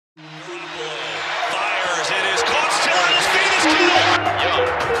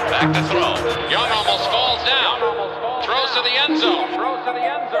back to throw. Young almost falls down. Throws to the end zone.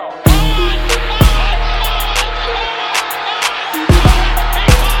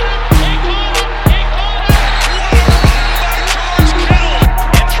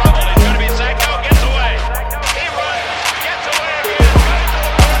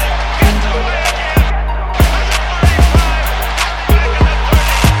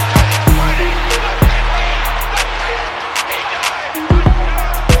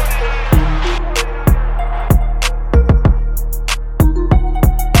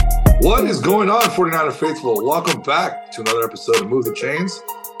 What is going on, 49er Faithful? Welcome back to another episode of Move the Chains.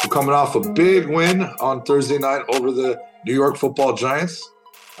 We're coming off a big win on Thursday night over the New York Football Giants.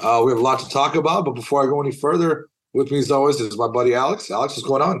 We have a lot to talk about, but before I go any further, with me as always is my buddy Alex. Alex, what's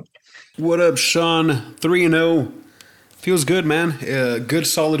going on? What up, Sean? 3-0. Feels good, man. Good,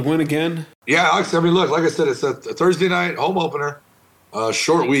 solid win again. Yeah, Alex, I mean, look, like I said, it's a Thursday night home opener,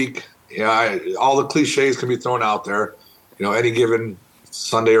 short week. Yeah, all the cliches can be thrown out there. You know, any given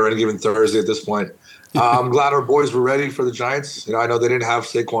Sunday or any given Thursday at this point. I'm glad our boys were ready for the Giants. You know, I know they didn't have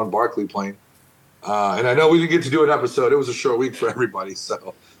Saquon Barkley playing. And I know we didn't get to do an episode. It was a short week for everybody.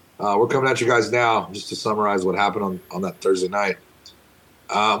 So we're coming at you guys now just to summarize what happened on that Thursday night.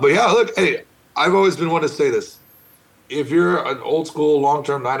 But yeah, look, hey, I've always been one to say this. If you're an old school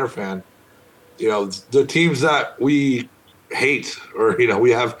long-term Niner fan, you know, the teams that we hate or, you know,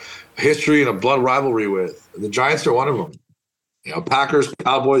 we have history and a blood rivalry with, the Giants are one of them. You know, Packers,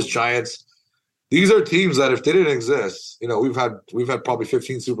 Cowboys, Giants. These are teams that if they didn't exist, you know, we've had probably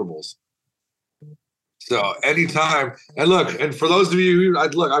 15 Super Bowls. So anytime, and look, and for those of you, I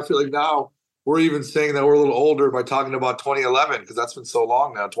feel like now we're even saying that we're a little older by talking about 2011 because that's been so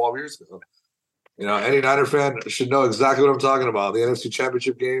long now, 12 years ago. You know, any Niner fan should know exactly what I'm talking about. The NFC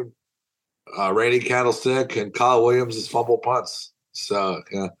Championship game, Randy Candlestick, and Kyle Williams' fumble punts. So,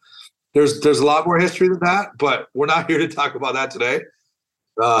 yeah. There's a lot more history than that, but we're not here to talk about that today.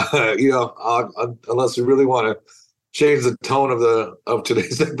 You know, unless we really want to change the tone of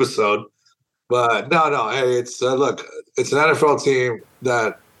today's episode. But no. Hey, it's look, it's an NFL team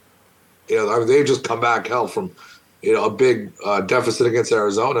that, you know, I mean, they just come back from, you know, a big deficit against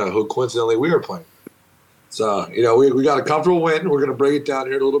Arizona, who coincidentally we were playing. So, you know, we got a comfortable win. We're going to break it down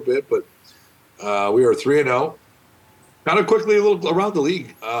here in a little bit, but we are 3-0. Kind of quickly, a little around the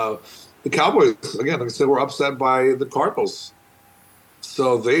league. The Cowboys, again, like I said, were upset by the Cardinals.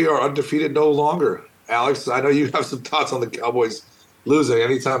 So they are undefeated no longer. Alex, I know you have some thoughts on the Cowboys losing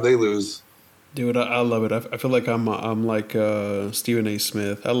anytime they lose. Dude, I love it. I feel like I'm like Stephen A.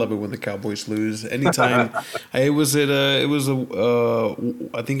 Smith. I love it when the Cowboys lose. Anytime. I think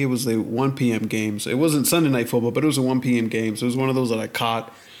it was a 1 p.m. game. So it wasn't Sunday Night Football, but it was a 1 p.m. game. So it was one of those that I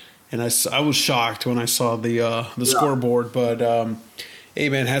caught. And I was shocked when I saw the scoreboard. But, hey,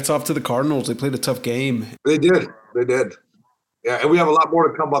 man, hats off to the Cardinals. They played a tough game. They did. Yeah, and we have a lot more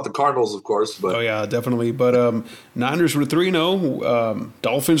to come about the Cardinals, of course. But. Oh, yeah, definitely. But Niners were 3-0.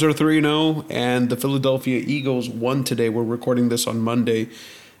 Dolphins are 3-0. And the Philadelphia Eagles won today. We're recording this on Monday.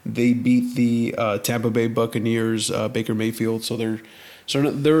 They beat the Tampa Bay Buccaneers, Baker Mayfield. So they're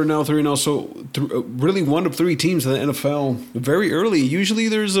now 3-0. So really one of three teams in the NFL very early. Usually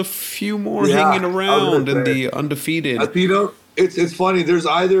there's a few more hanging around in the undefeated. You know, it's funny. There's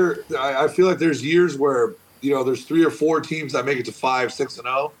either – I feel like there's years where, you know, there's 3 or 4 teams that make it to 5,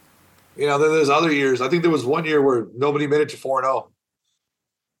 6-0. You know, then there's other years. I think there was one year where nobody made it to 4-0.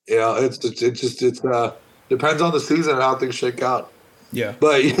 You know, it depends on the season and how things shake out. Yeah.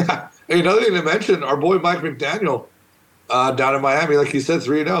 But, yeah, another thing to mention, our boy Mike McDaniel – down in Miami, like you said,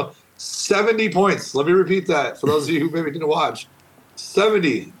 3-0. 70 points. Let me repeat that for those of you who maybe didn't watch.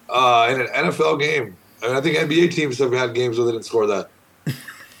 70 in an NFL game. I mean, I think NBA teams have had games where they didn't score that.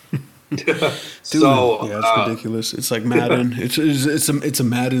 So yeah, it's ridiculous. It's like Madden. it's a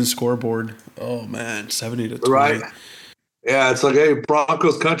Madden scoreboard. Oh man, 70-20. Right. Yeah, it's like, hey,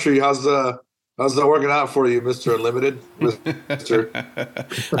 Broncos country. How's that working out for you, Mr. Unlimited? Mister?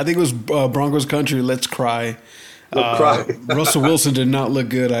 I think it was Broncos country. Let's cry. Russell Wilson did not look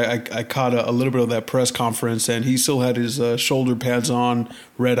good. I caught a little bit of that press conference, and he still had his shoulder pads on,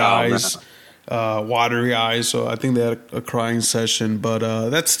 red eyes, watery eyes. So I think they had a crying session. But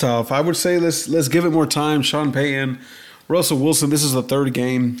that's tough. I would say let's give it more time. Sean Payton, Russell Wilson. This is the third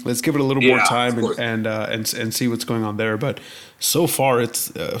game. Let's give it a little more time and see what's going on there. But so far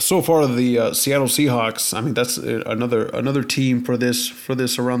the Seattle Seahawks. I mean, that's another team for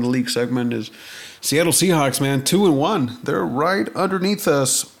this around the league segment is. Seattle Seahawks, man, 2-1. They're right underneath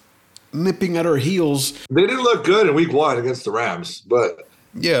us, nipping at our heels. They didn't look good in week 1 against the Rams, but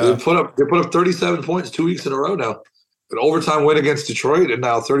yeah, they put up 37 points 2 weeks in a row now an overtime win against Detroit, and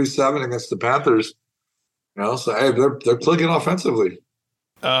now 37 against the Panthers. So hey, they're clicking offensively.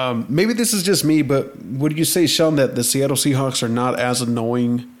 Maybe this is just me, but would you say, Sean, that the Seattle Seahawks are not as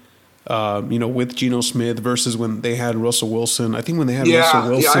annoying, with Geno Smith versus when they had Russell Wilson? I think when they had Russell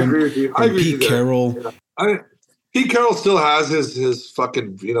Wilson, I agree with you. and Pete Carroll. Yeah. Pete Carroll still has his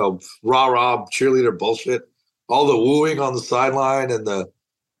fucking rah-rah cheerleader bullshit, all the wooing on the sideline and the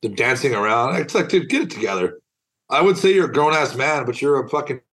dancing around. It's like, dude, get it together. I would say you're a grown ass man, but you're a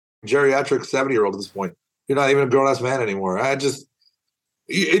fucking geriatric 70-year-old at this point. You're not even a grown ass man anymore.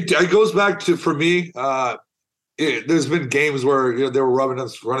 It goes back to, for me, there's been games where they were running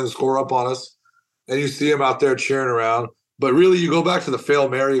the score up on us, and you see them out there cheering around. But really, you go back to the Fail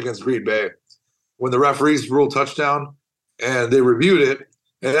Mary against Green Bay when the referees ruled touchdown, and they reviewed it.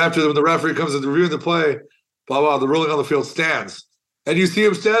 And after when the referee comes and reviewing the play, the ruling on the field stands, and you see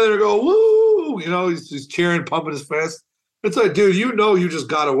him stand there and go, "Woo!" He's cheering, pumping his fist. It's like, dude, you just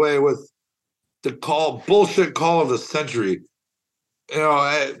got away with the bullshit call of the century.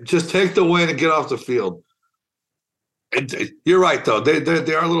 Just take the win and get off the field. And you're right, though.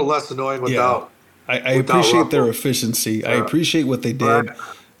 They are a little less annoying without. I appreciate their efficiency. I appreciate what they did.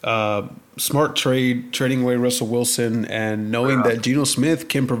 Smart trading away Russell Wilson, and knowing that Geno Smith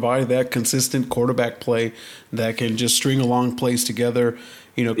can provide that consistent quarterback play that can just string along plays together,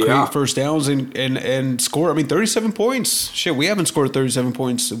 create first downs and score. I mean, 37 points. Shit, we haven't scored 37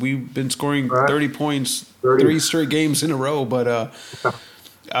 points. We've been scoring 30 points 3 straight games in a row. But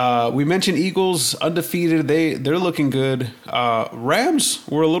we mentioned Eagles undefeated. They're looking good. Rams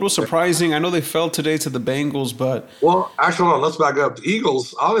were a little surprising. I know they fell today to the Bengals, but actually, hold on, let's back up. The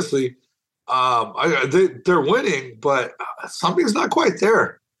Eagles, honestly, they're winning, but something's not quite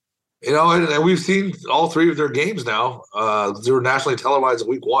there. And we've seen all 3 of their games now. They were nationally televised in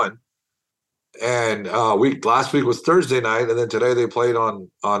week 1, and last week was Thursday night, and then today they played on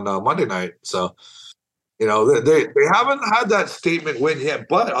Monday night. So. They haven't had that statement win yet,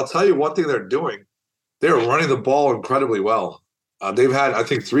 but I'll tell you one thing they're doing. They're running the ball incredibly well. They've had, I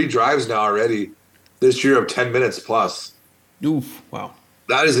think, 3 drives now already this year of 10 minutes plus. Oof, wow.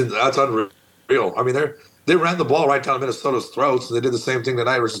 That's unreal. I mean, they ran the ball right down Minnesota's throats, and they did the same thing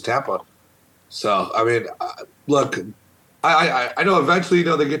tonight versus Tampa. So, I mean, look, I know eventually,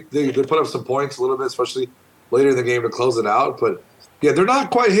 they put up some points a little bit, especially later in the game to close it out. But, yeah, they're not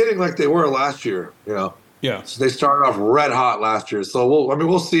quite hitting like they were last year, Yeah, so they started off red hot last year. So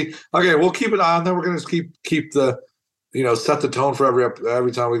we'll see. Okay, we'll keep an eye on them. We're going to keep the, set the tone for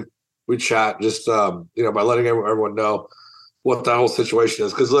every time we chat. Just by letting everyone know what that whole situation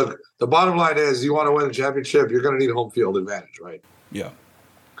is. Because look, the bottom line is, you want to win a championship, you're going to need home field advantage, right? Yeah,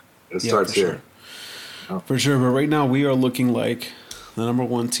 it starts here. Sure. For sure. But right now, we are looking like the number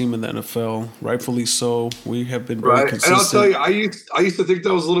 1 team in the NFL, rightfully so. We have been very consistent. And I'll tell you, I used to think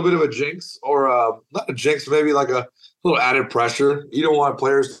that was a little bit of a jinx, or not a jinx, maybe like a little added pressure. You don't want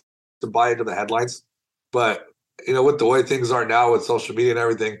players to buy into the headlines, but with the way things are now with social media and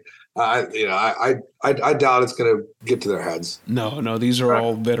everything, I doubt it's going to get to their heads. No, these are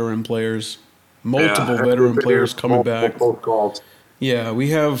all veteran players, multiple veteran players coming back. Both calls. Yeah, we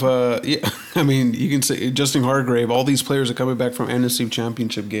have. I mean, you can say Justin Hargrave. All these players are coming back from NFC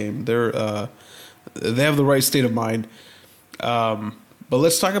Championship game. They have the right state of mind. But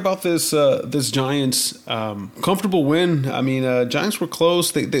let's talk about this Giants comfortable win. I mean, Giants were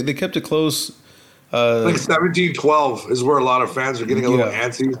close. They kept it close. I think 17-12 is where a lot of fans are getting a little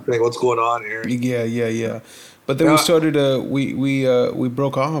antsy, saying, "What's going on here?" Yeah. But then we started. We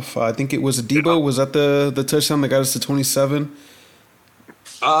broke off. I think it was Debo. Was that the touchdown that got us to 27?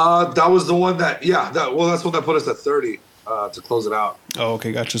 That was the one that, that's one that put us at 30 to close it out. Oh,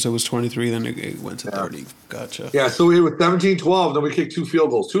 okay, gotcha. So it was 23, then it went to 30. Gotcha. Yeah, so we were 17-12, then we kicked 2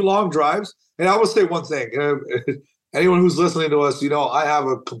 field goals, 2 long drives. And I will say one thing. Anyone who's listening to us, I have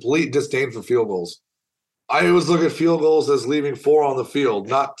a complete disdain for field goals. I always look at field goals as leaving 4 on the field,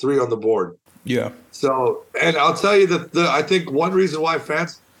 not 3 on the board. Yeah. So, and I'll tell you that I think one reason why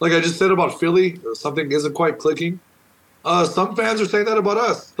fans, like I just said about Philly, something isn't quite clicking. Some fans are saying that about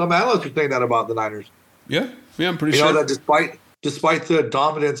us. Some analysts are saying that about the Niners. Yeah, I'm pretty sure. That despite the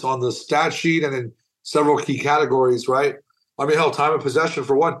dominance on the stat sheet and in several key categories, right? I mean, hell, time of possession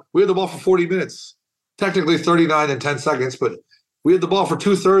for one. We had the ball for 40 minutes. Technically 39 and 10 seconds, but we had the ball for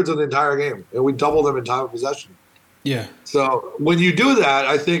 2/3 of the entire game, and we doubled them in time of possession. Yeah. So when you do that,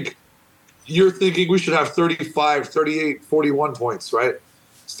 I think you're thinking we should have 35, 38, 41 points, right?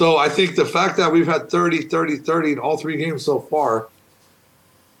 So I think the fact that we've had 30, 30, 30 in all 3 games so far,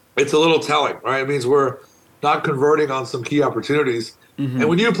 it's a little telling, right? It means we're not converting on some key opportunities. Mm-hmm. And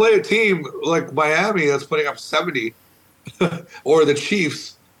when you play a team like Miami that's putting up 70, or the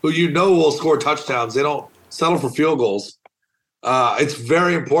Chiefs, who will score touchdowns. They don't settle for field goals. It's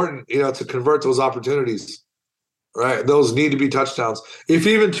very important, to convert those opportunities. Right, those need to be touchdowns. If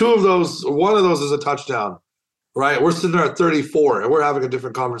even one of those is a touchdown, right, we're sitting there at 34, and we're having a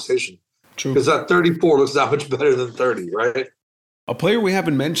different conversation. True, because that 34 looks that much better than 30, right? A player we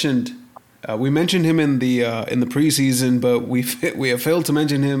haven't mentioned. We mentioned him in the preseason, but we have failed to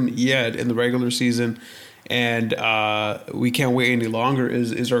mention him yet in the regular season, and we can't wait any longer.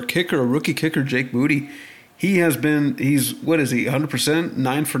 Is our kicker, a rookie kicker, Jake Moody? He's 100%,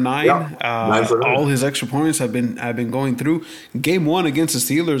 9 for 9. Yeah, 9 for 9. All his extra points have been going through. Game 1 against the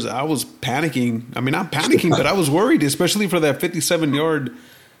Steelers, I was panicking. I mean, not panicking, but I was worried, especially for that 57-yard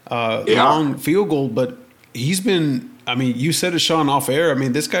long field goal. But he's been. I mean, you said it, Sean, off air. I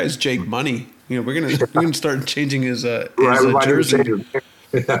mean, this guy's Jake Money. We're gonna start changing his jersey.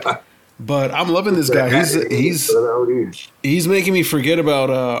 But I'm loving this guy. He's making me forget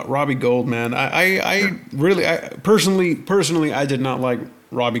about Robbie Gould, man. I personally I did not like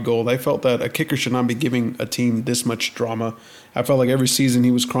Robbie Gould. I felt that a kicker should not be giving a team this much drama. I felt like every season he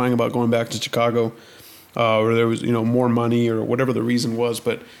was crying about going back to Chicago, or there was more money or whatever the reason was.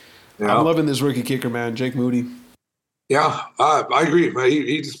 But I'm loving this rookie kicker, man, Jake Moody. Yeah, I agree.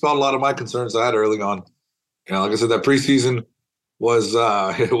 He dispelled a lot of my concerns I had early on. Like I said, that preseason was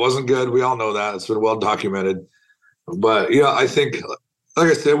it wasn't good. We all know that. It's been well documented. But I think, like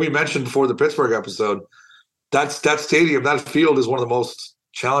I said, we mentioned before the Pittsburgh episode, that stadium, that field is one of the most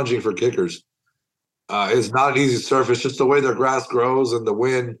challenging for kickers. It's not an easy surface, just the way their grass grows and the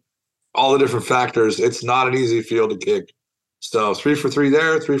wind, all the different factors. It's not an easy field to kick. So 3 for 3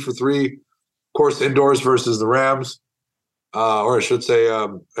 there, 3 for 3, of course, indoors versus the Rams, or I should say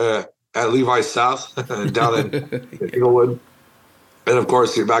at Levi's South down in Inglewood. And of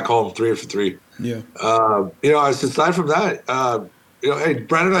course, you're back home 3 for 3. Yeah. Aside from that, hey,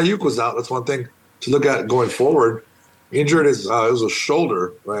 Brandon Ayuk was out. That's one thing to look at going forward. Injured it was a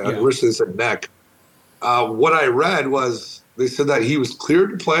shoulder, right? Yeah. I wish they said neck. What I read was they said that he was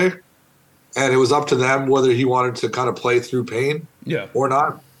cleared to play, and it was up to them whether he wanted to kind of play through pain, or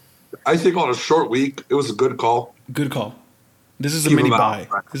not. I think on a short week, it was a good call. Good call. This is a mini bye.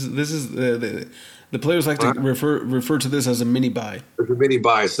 Right? This is the players like to refer to this as a mini bye. It's a mini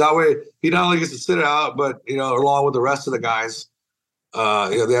bye. So that way he not only gets to sit out, but along with the rest of the guys,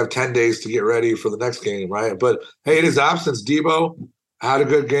 they have 10 days to get ready for the next game, right? But hey, in his absence, Debo had a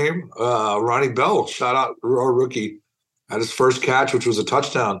good game. Ronnie Bell, shout out our rookie, had his first catch, which was a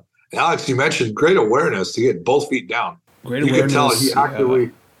touchdown. And Alex, you mentioned great awareness to get both feet down. Great awareness. You can tell he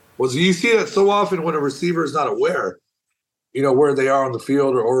actively was. You see that so often when a receiver is not aware, where they are on the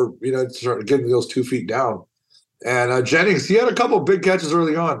field or start getting those 2 feet down. And Jennings, he had a couple of big catches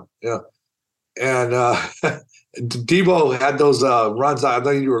early on. Yeah. And Debo had those runs. I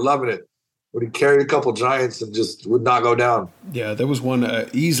know you were loving it when he carried a couple Giants and just would not go down. Yeah, there was one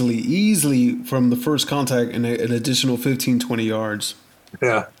easily from the first contact and an additional 15, 20 yards.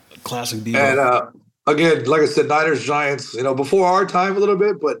 Yeah. Classic Debo. And again, like I said, Niners, Giants, before our time a little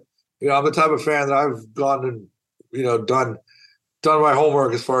bit, but, I'm the type of fan that I've gone and, done my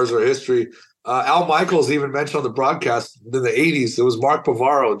homework as far as their history. Al Michaels even mentioned on the broadcast in the 80s, it was Mark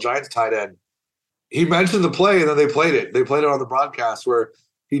Bavaro, Giants tight end. He mentioned the play, and then they played it. They played it on the broadcast where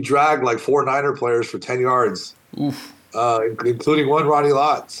he dragged like 4 Niner players for 10 yards, including one Ronnie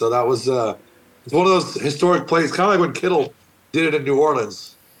Lott. So that was it's one of those historic plays, kind of like when Kittle did it in New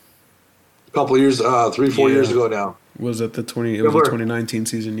Orleans a couple of years, 3-4 years ago now. Was it the 2019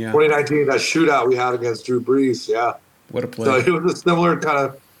 season? Yeah, 2019, that shootout we had against Drew Brees. Yeah, what a play! So it was a similar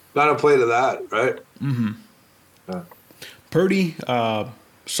kind of play to that, right? Mm-hmm. Yeah. Purdy,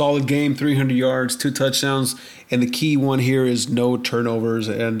 solid game, 300 yards, 2 touchdowns, and the key one here is no turnovers.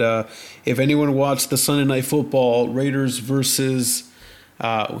 And if anyone watched the Sunday Night Football, Raiders versus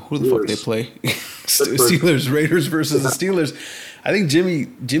who the fuck they play? Steelers. Raiders versus the Steelers. I think Jimmy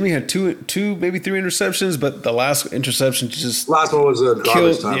had two, maybe 3 interceptions, but the last interception just last one was a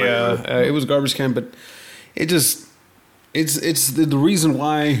garbage time. Yeah, it was garbage time, but it's the reason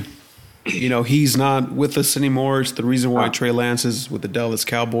why he's not with us anymore. It's the reason why Trey Lance is with the Dallas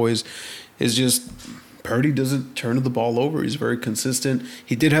Cowboys. Is just Purdy doesn't turn the ball over. He's very consistent.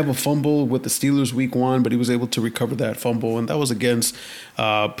 He did have a fumble with the Steelers week 1, but he was able to recover that fumble, and that was against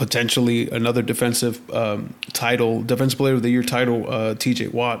potentially another defensive Defensive Player of the Year title, T.J.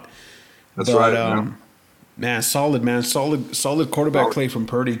 Watt. That's right. Man, solid quarterback play from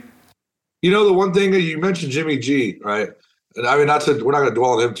Purdy. The one thing that you mentioned, Jimmy G, right? And I mean, we're not going to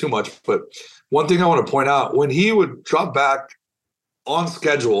dwell on him too much, but one thing I want to point out, when he would drop back on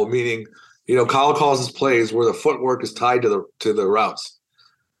schedule, meaning, Kyle calls his plays where the footwork is tied to the routes.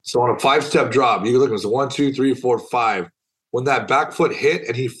 So on a 5-step drop, you look at it, 1, 2, 3, 4, 5. When that back foot hit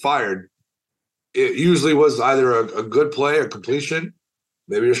and he fired, it usually was either a good play, a completion,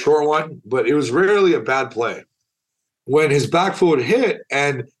 maybe a short one, but it was rarely a bad play. When his back foot would hit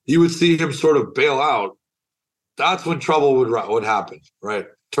and you would see him sort of bail out, that's when trouble would happen, right?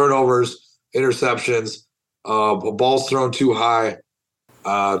 Turnovers, interceptions, balls thrown too high,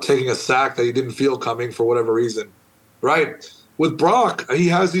 taking a sack that he didn't feel coming for whatever reason, right? With Brock, he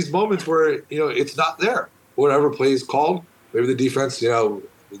has these moments where, it's not there. Whatever play is called, maybe the defense,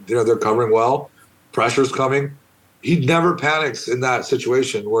 they're covering well, pressure's coming. He never panics in that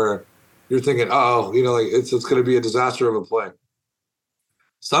situation where you're thinking, it's going to be a disaster of a play.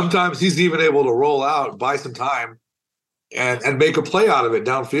 Sometimes he's even able to roll out, buy some time, and make a play out of it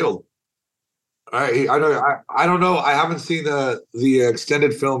downfield. All right, I don't know. I haven't seen the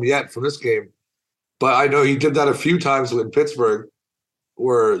extended film yet from this game, but I know he did that a few times in Pittsburgh,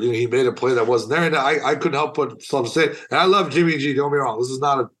 where he made a play that wasn't there, and I couldn't help but say. And I love Jimmy G. Don't get me wrong. This is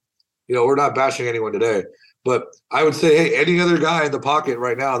not we're not bashing anyone today, but I would say, hey, any other guy in the pocket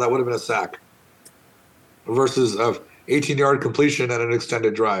right now, that would have been a sack versus a 18-yard completion and an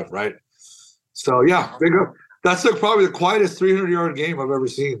extended drive, right? So yeah, big up. That's probably the quietest 300-yard game I've ever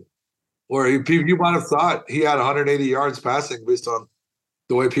seen. Or you might have thought he had 180 yards passing based on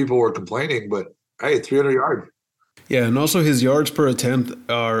the way people were complaining, but hey, 300 yards. Yeah, and also his yards per attempt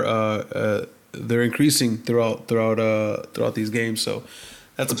are they're increasing throughout these games. So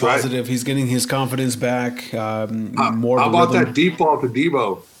that's a positive. Right. He's getting his confidence back. More. How about that deep ball to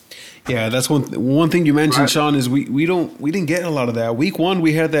Debo? Yeah, that's one thing you mentioned, right. Sean, is we didn't get a lot of that. Week 1,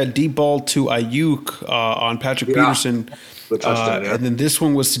 we had that deep ball to Ayuk on Patrick Peterson. The touchdown, and then this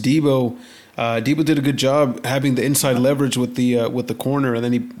one was to Debo. Debo did a good job having the inside leverage with the corner, and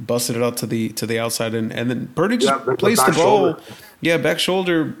then he busted it out to the outside, and then Purdy just placed the ball. Shoulder. Yeah, back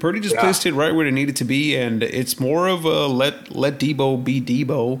shoulder. Purdy just placed it right where it needed to be, and it's more of a let Debo be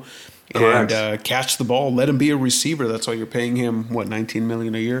Debo and catch the ball. Let him be a receiver. That's why you're paying him $19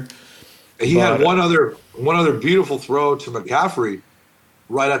 million a year. He had one other beautiful throw to McCaffrey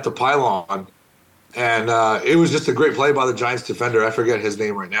right at the pylon. And it was just a great play by the Giants defender. I forget his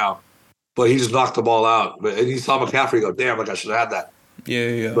name right now. But he just knocked the ball out. And he saw McCaffrey go, damn, I should have had that.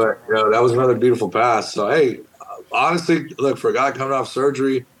 Yeah. But that was another beautiful pass. So, hey, honestly, look, for a guy coming off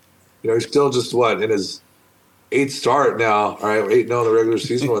surgery, he's still just, in his 8th start now. All right, 8-0 in the regular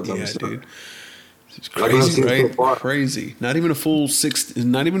season with him. Yeah, so. Dude. It's crazy, right? So crazy. Not even a full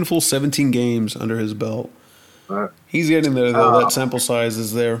 17 games under his belt. Right. He's getting there, though. That sample size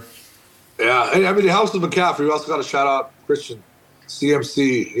is there. Yeah, and it helps with McCaffrey. We also got to shout out Christian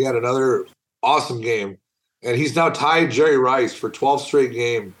CMC. He had another awesome game, and he's now tied Jerry Rice for 12 straight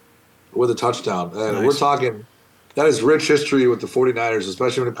game with a touchdown. And We're talking that is rich history with the 49ers,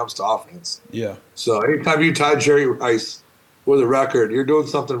 especially when it comes to offense. Yeah. So anytime you tie Jerry Rice with a record, you're doing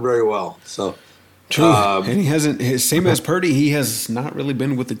something very well. So true, and he hasn't. Same as Purdy, he has not really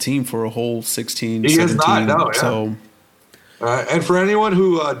been with the team for a whole 16, he 17. Has not, no, yeah. So. And for anyone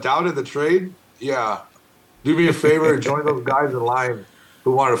who doubted the trade, do me a favor and join those guys in line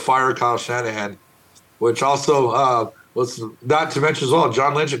who wanted to fire Kyle Shanahan, which also was not to mention as well,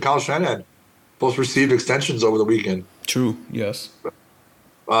 John Lynch and Kyle Shanahan both received extensions over the weekend. True, yes.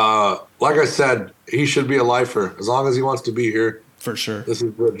 Like I said, he should be a lifer as long as he wants to be here. For sure. This is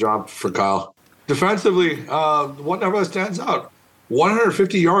a good job for Kyle. Defensively, one number that stands out,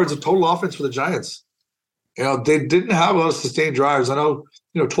 150 yards of total offense for the Giants. They didn't have a lot of sustained drives. I know,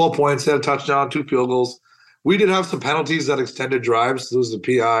 12 points, they had a touchdown, 2 field goals. We did have some penalties that extended drives. There was the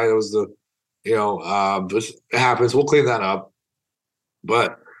PI. There was the, it happens. We'll clean that up.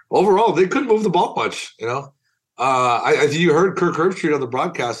 But overall, they couldn't move the ball much, I you heard Kirk Herbstreit on the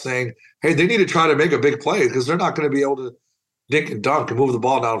broadcast saying, hey, they need to try to make a big play because they're not going to be able to dink and dunk and move the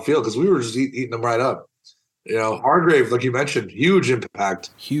ball downfield because we were just eating them right up. Hargrave, like you mentioned, huge impact.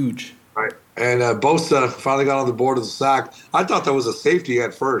 Huge. Right. And Bosa finally got on the board of the sack. I thought that was a safety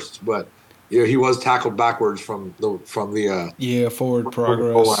at first, but he was tackled backwards from the forward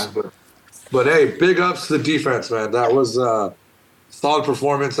progress. But hey, big ups to the defense, man. That was a solid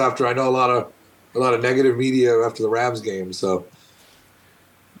performance after I know a lot of negative media after the Rams game. So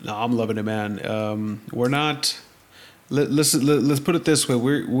no, I'm loving it, man. We're not. Let's put it this way: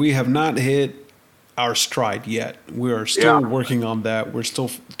 we have not hit our stride yet. We are still working on that. We're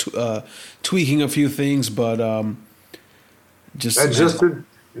still tweaking a few things, but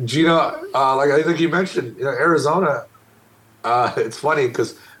Gina, like I think you mentioned, Arizona. It's funny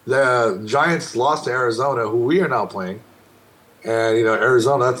because the Giants lost to Arizona, who we are now playing, And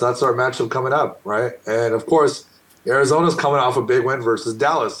Arizona, that's our matchup coming up, right? And of course, Arizona's coming off a big win versus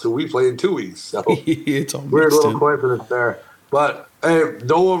Dallas, who we played in 2 weeks. So It's all weird mixed little in. coincidence there. But hey,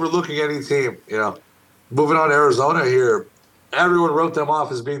 no overlooking any team. Moving on to Arizona here, everyone wrote them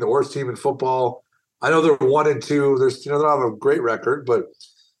off as being the worst team in football. I know they're 1-2. They don't have a great record, but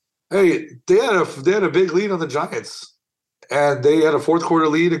hey, they had a big lead on the Giants, and they had a fourth quarter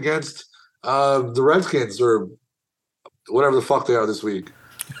lead against the Redskins or whatever the fuck they are this week.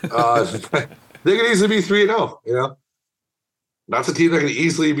 They could easily be 3-0. That's a team that can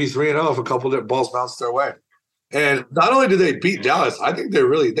easily be 3-0 if a couple of balls bounce their way. And not only did they beat Dallas, I think they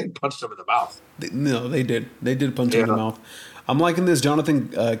punched them in the mouth. No, they did. They did punch him in the mouth. I'm liking this. Jonathan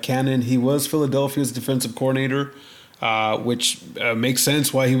Cannon, he was Philadelphia's defensive coordinator, which makes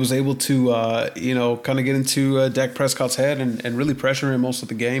sense why he was able to, kind of get into Dak Prescott's head and really pressure him most of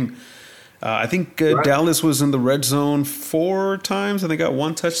the game. I think Right. Dallas was in the red zone 4 times, and they got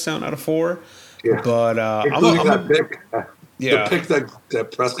 1 touchdown out of 4. Yeah. But Including that pick. Yeah. The pick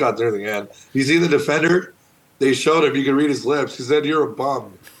that Prescott near the end. You see the defender? They showed him. You can read his lips. He said, "You're a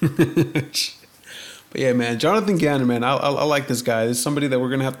bum." But yeah, man, Jonathan Gannon, man, I like this guy. This is somebody that we're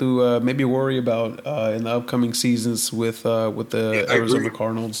gonna have to maybe worry about in the upcoming seasons with the I Arizona agree.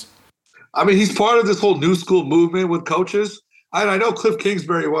 Cardinals. I mean, he's part of this whole new school movement with coaches. I know Cliff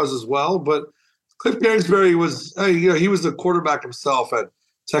Kingsbury was as well, but Cliff Kingsbury was, he was the quarterback himself at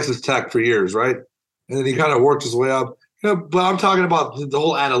Texas Tech for years, right? And then he kind of worked his way up. But I'm talking about the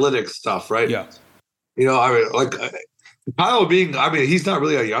whole analytics stuff, right? Yeah, Kyle he's not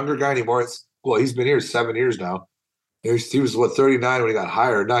really a younger guy anymore. He's been here 7 years now. He was 39 when he got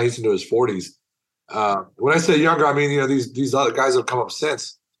hired. Now he's into his 40s. When I say younger, I mean these other guys have come up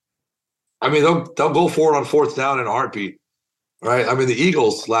since. I mean they'll go for it on fourth down in a heartbeat, right? I mean the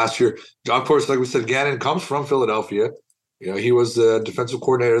Eagles last year, of course, like we said, Gannon comes from Philadelphia. He was the defensive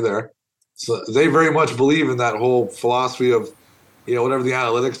coordinator there, so they very much believe in that whole philosophy of whatever the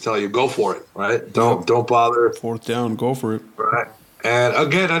analytics tell you, go for it, right? Don't bother. fourth down, go for it. Right. And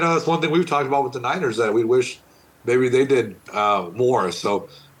again, I know that's one thing we've talked about with the Niners that we wish maybe they did more. So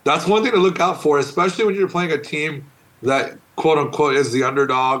that's one thing to look out for, especially when you're playing a team that quote unquote is the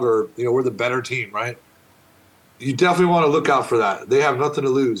underdog or we're the better team, right? You definitely want to look out for that. They have nothing to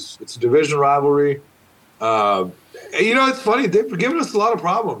lose. It's a division rivalry. And, it's funny. They've given us a lot of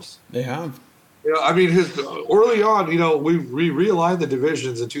problems. They have. Early on, we realigned the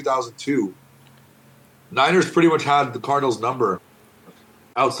divisions in 2002. Niners pretty much had the Cardinals' number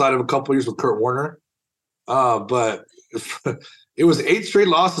outside of a couple years with Kurt Warner. But it was 8 straight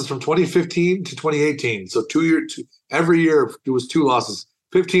losses from 2015 to 2018. So every year it was 2 losses,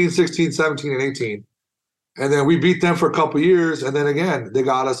 15, 16, 17, and 18. And then we beat them for a couple years. And then again, they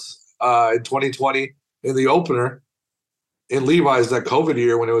got us in 2020 in the opener in Levi's, that COVID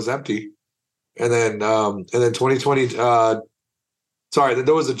year when it was empty. And then 2020, then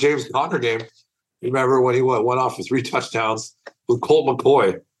there was a James Conner game. You remember when he went off for 3 touchdowns with Colt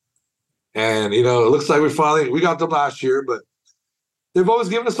McCoy? And, it looks like we got them last year, but they've always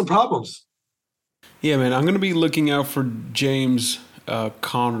given us some problems. Yeah, man, I'm going to be looking out for James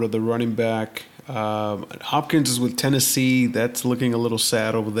Conner, the running back. Hopkins is with Tennessee. That's looking a little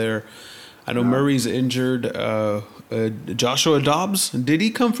sad over there. I know Murray's injured. Joshua Dobbs, did he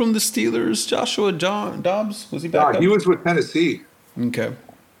come from the Steelers? Joshua Dobbs, was he back up? He was with Tennessee. Okay.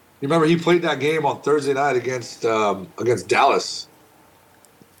 You remember he played that game on Thursday night against Dallas.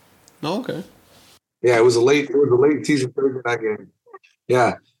 Oh, okay. Yeah, it was a late season Thursday night game.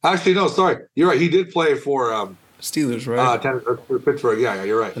 Yeah, actually, no, sorry, you're right. He did play for Steelers, right? For Pittsburgh. Yeah,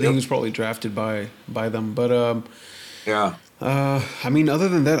 you're right. I think he was probably drafted by them, but yeah. I mean, other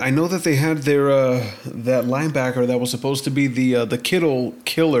than that, I know that they had their that linebacker that was supposed to be the Kittle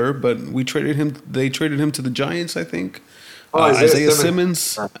killer, but we traded him. They traded him to the Giants, I think. Isaiah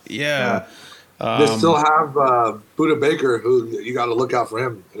Simmons. Yeah. They still have Buda Baker, who you got to look out for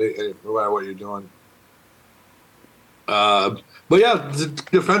him no matter what you're doing. But yeah,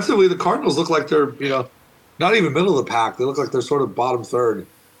 defensively, the Cardinals look like they're not even middle of the pack. They look like they're sort of bottom third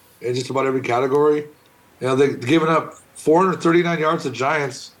in just about every category. They've given up 439 yards to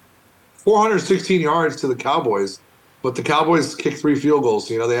Giants, 416 yards to the Cowboys, but the Cowboys kicked 3 field goals.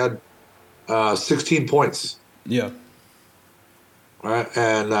 They had 16 points. Yeah. All right,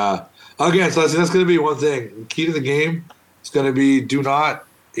 and again, so that's going to be one thing. Key to the game is going to be do not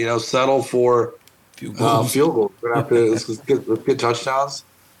settle for field goals. We're going to have to let's get touchdowns.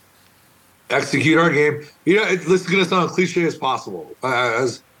 Execute our game. Let's get as cliche as possible,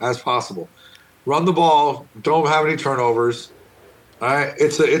 as possible. Run the ball. Don't have any turnovers. All right.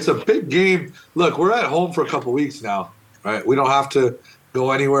 It's a big game. Look, we're at home for a couple weeks now. right? We don't have to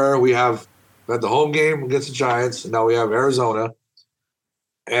go anywhere. We had the home game against the Giants, and now we have Arizona.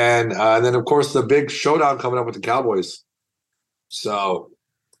 And then, of course, the big showdown coming up with the Cowboys. So,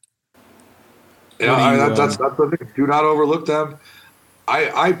 that's the thing. Do not overlook them.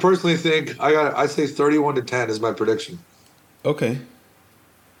 I personally think I say 31-10 is my prediction. Okay.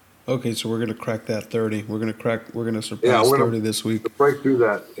 Okay, so we're gonna crack that 30. We're gonna surpass 30 this week. Break through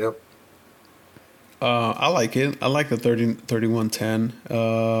that. Yep. I like it. I like the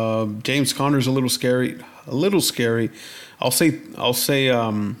 31-10. James Conner's a little scary. I'll say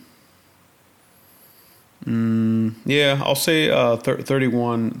 31.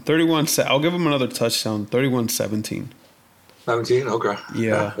 I'll give him another touchdown. 31-17. 17. Okay.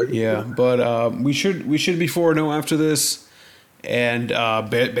 Yeah. But we should be 4-0 after this, and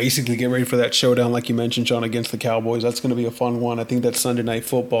basically get ready for that showdown, like you mentioned, John, against the Cowboys. That's going to be a fun one. I think that's Sunday Night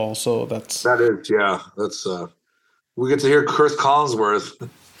Football. So that's we get to hear Chris Collinsworth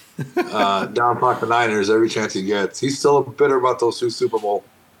down talk the Niners every chance he gets. He's still bitter about those 2 Super Bowl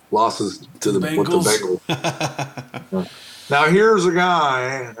losses to the Bengals. Now here's a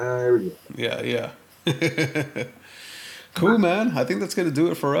guy. Here we go. Yeah. Cool, man. I think that's going to do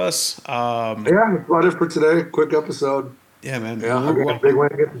it for us. That's about it for today. Quick episode. Yeah, man. Yeah, I got a big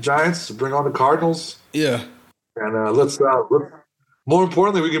win against the Giants to bring on the Cardinals. Yeah. And let's more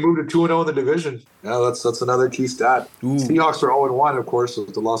importantly, we can move to 2-0 in the division. Yeah, that's another key stat. Ooh. Seahawks are 0-1, of course,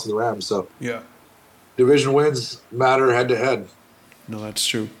 with the loss of the Rams. So yeah, division wins matter head to head. No, that's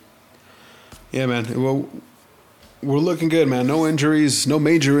true. Yeah, man. Well, we're looking good, man. No injuries, no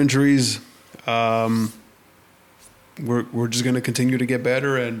major injuries. We're just gonna continue to get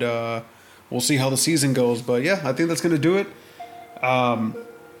better, and we'll see how the season goes. But yeah, I think that's gonna do it.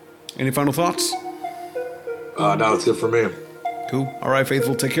 Any final thoughts? No, that's it for me. Cool. All right,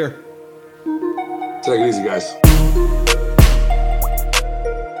 Faithful. Take care. Take it easy, guys.